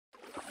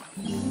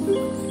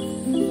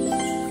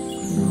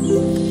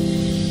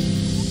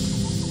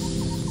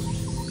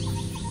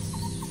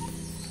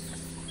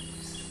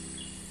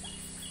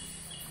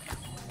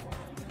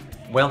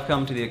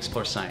Welcome to the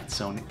Explore Science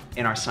Zone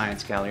in our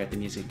science gallery at the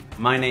museum.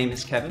 My name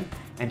is Kevin,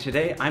 and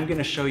today I'm going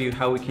to show you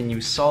how we can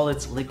use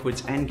solids,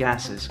 liquids, and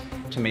gases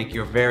to make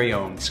your very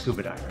own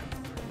scuba diver.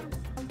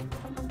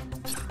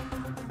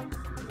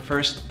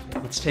 First,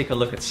 let's take a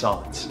look at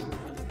solids.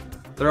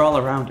 They're all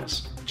around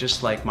us,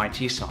 just like my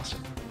tea saucer.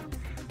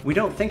 We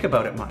don't think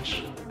about it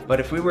much, but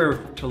if we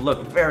were to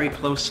look very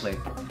closely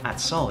at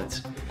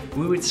solids,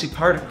 we would see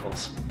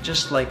particles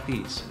just like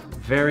these,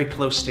 very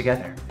close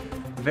together,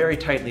 very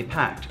tightly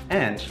packed,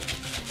 and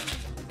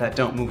that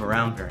don't move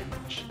around very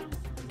much.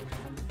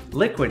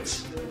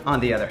 Liquids, on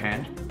the other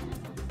hand,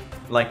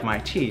 like my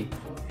tea,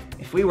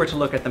 if we were to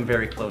look at them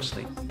very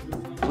closely,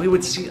 we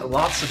would see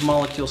lots of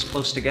molecules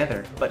close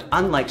together, but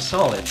unlike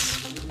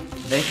solids,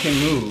 they can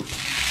move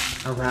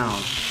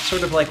around,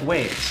 sort of like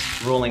waves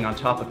rolling on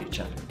top of each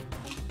other.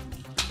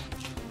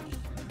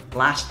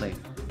 Lastly,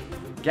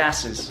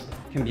 gases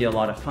can be a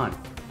lot of fun.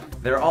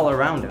 They're all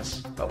around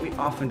us, but we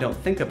often don't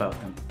think about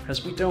them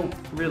because we don't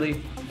really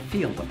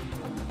feel them.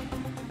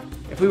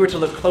 If we were to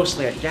look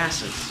closely at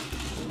gases,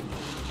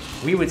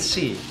 we would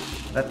see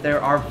that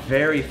there are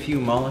very few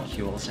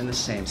molecules in the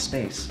same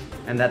space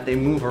and that they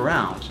move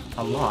around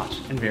a lot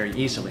and very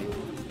easily.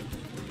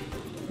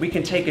 We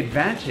can take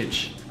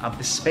advantage of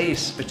the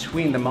space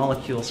between the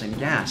molecules in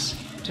gas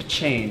to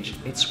change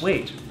its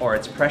weight or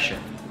its pressure.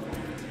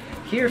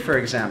 Here, for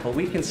example,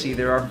 we can see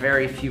there are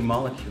very few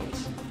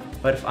molecules.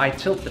 But if I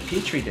tilt the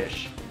petri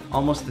dish,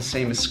 almost the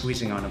same as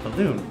squeezing on a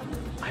balloon,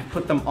 I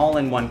put them all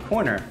in one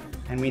corner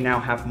and we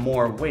now have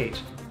more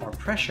weight or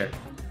pressure,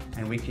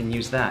 and we can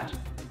use that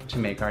to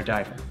make our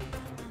diver.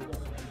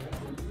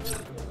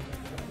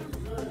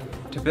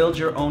 To build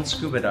your own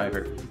scuba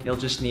diver, you'll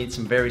just need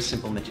some very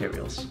simple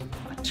materials.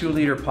 A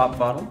 2-liter pop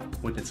bottle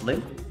with its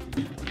lid,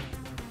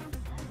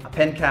 a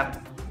pen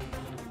cap,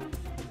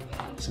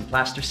 some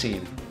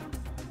plasticine,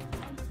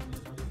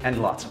 and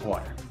lots of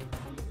water.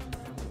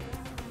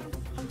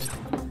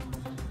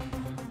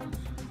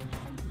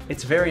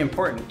 It's very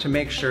important to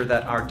make sure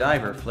that our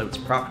diver floats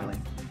properly.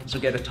 So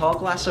get a tall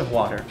glass of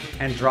water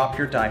and drop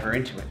your diver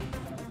into it.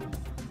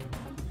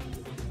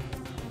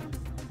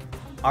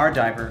 Our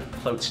diver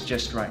floats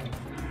just right.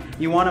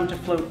 You want him to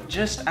float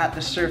just at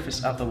the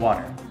surface of the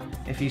water.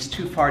 If he's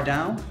too far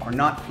down or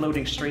not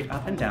floating straight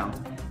up and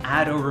down,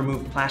 add or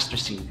remove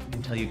plasticine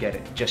until you get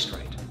it just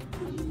right.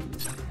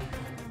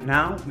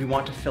 Now we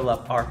want to fill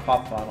up our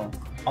pop bottle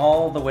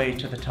all the way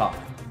to the top.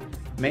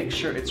 Make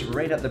sure it's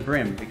right at the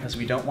brim because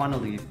we don't want to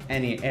leave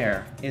any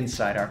air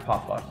inside our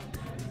pop bottle.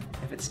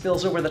 If it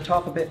spills over the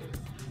top a bit,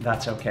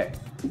 that's okay.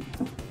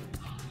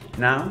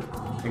 Now,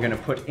 you're going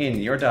to put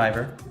in your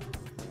diver,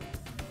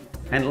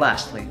 and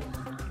lastly,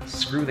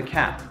 screw the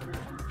cap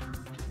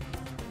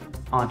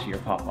onto your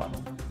pop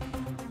bottle.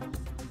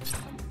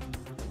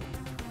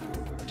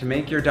 To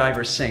make your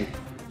diver sink,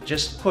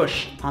 just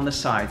push on the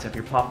sides of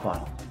your pop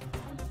bottle.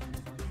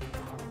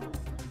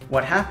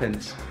 What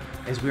happens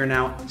is we are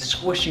now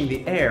squishing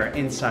the air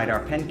inside our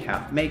pen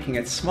cap, making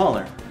it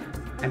smaller,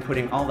 and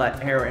putting all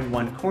that air in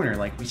one corner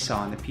like we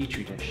saw in the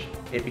petri dish.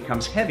 It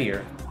becomes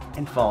heavier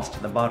and falls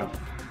to the bottom.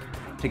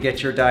 To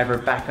get your diver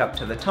back up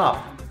to the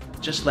top,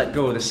 just let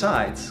go of the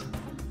sides,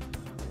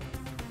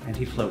 and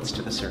he floats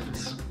to the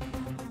surface.